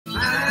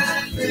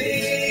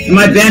And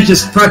my bench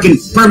is fucking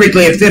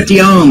perfectly at 50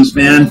 ohms,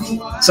 man.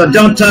 So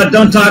don't talk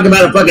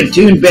about a fucking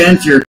tuned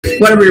bench or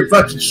whatever your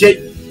fucking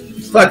shit,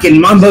 fucking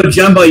mumbo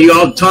jumbo you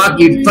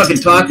fucking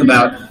talk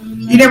about.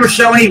 You never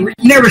show any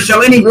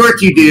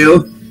work you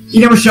do. You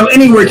never show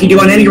any work you do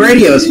on any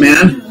radios,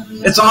 man.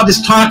 It's all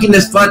just talking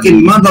this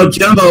fucking mumbo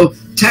jumbo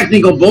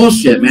technical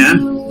bullshit,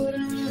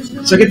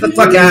 man. So get the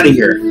fuck out of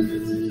here.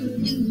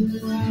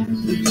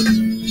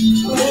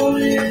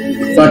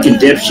 Fucking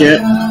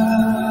dipshit.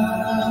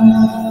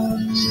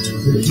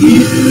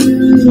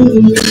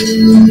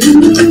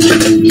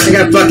 I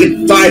got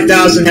fucking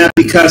 5,000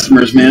 happy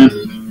customers, man.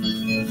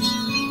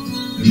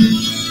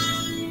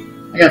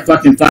 I got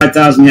fucking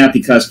 5,000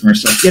 happy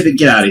customers, so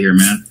get out of here,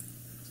 man.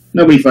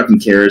 Nobody fucking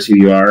cares who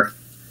you are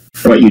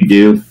or what you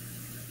do.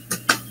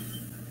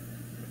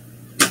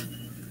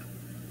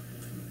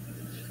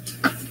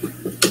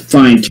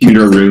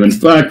 Fine-tuner ruin.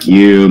 Fuck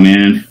you,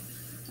 man.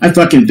 I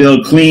fucking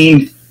build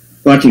clean,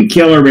 fucking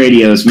killer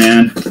radios,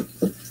 man.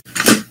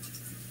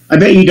 I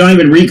bet you don't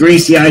even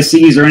re-grease the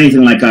ICs or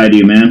anything like I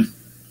do, man.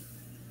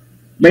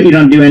 Bet you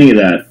don't do any of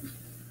that.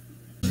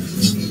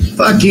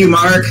 Fuck you,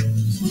 Mark.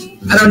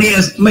 I don't need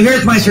a...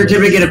 Here's my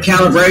certificate of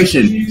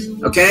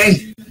calibration,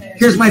 okay?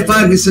 Here's my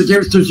fucking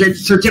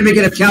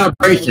certificate of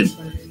calibration.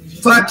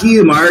 Fuck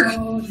you, Mark.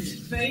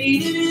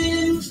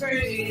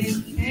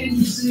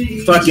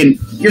 Fucking...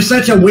 You're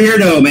such a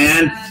weirdo,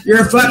 man.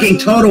 You're a fucking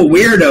total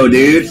weirdo,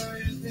 dude.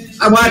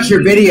 I watch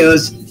your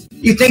videos.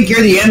 You think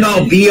you're the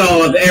end-all,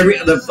 be-all of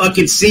the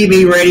fucking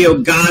CB radio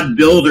god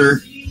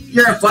builder.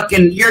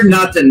 You're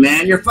nothing,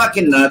 man. You're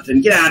fucking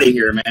nothing. Get out of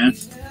here, man.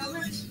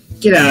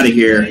 Get out of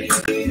here.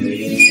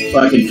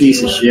 Fucking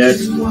piece of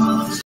shit.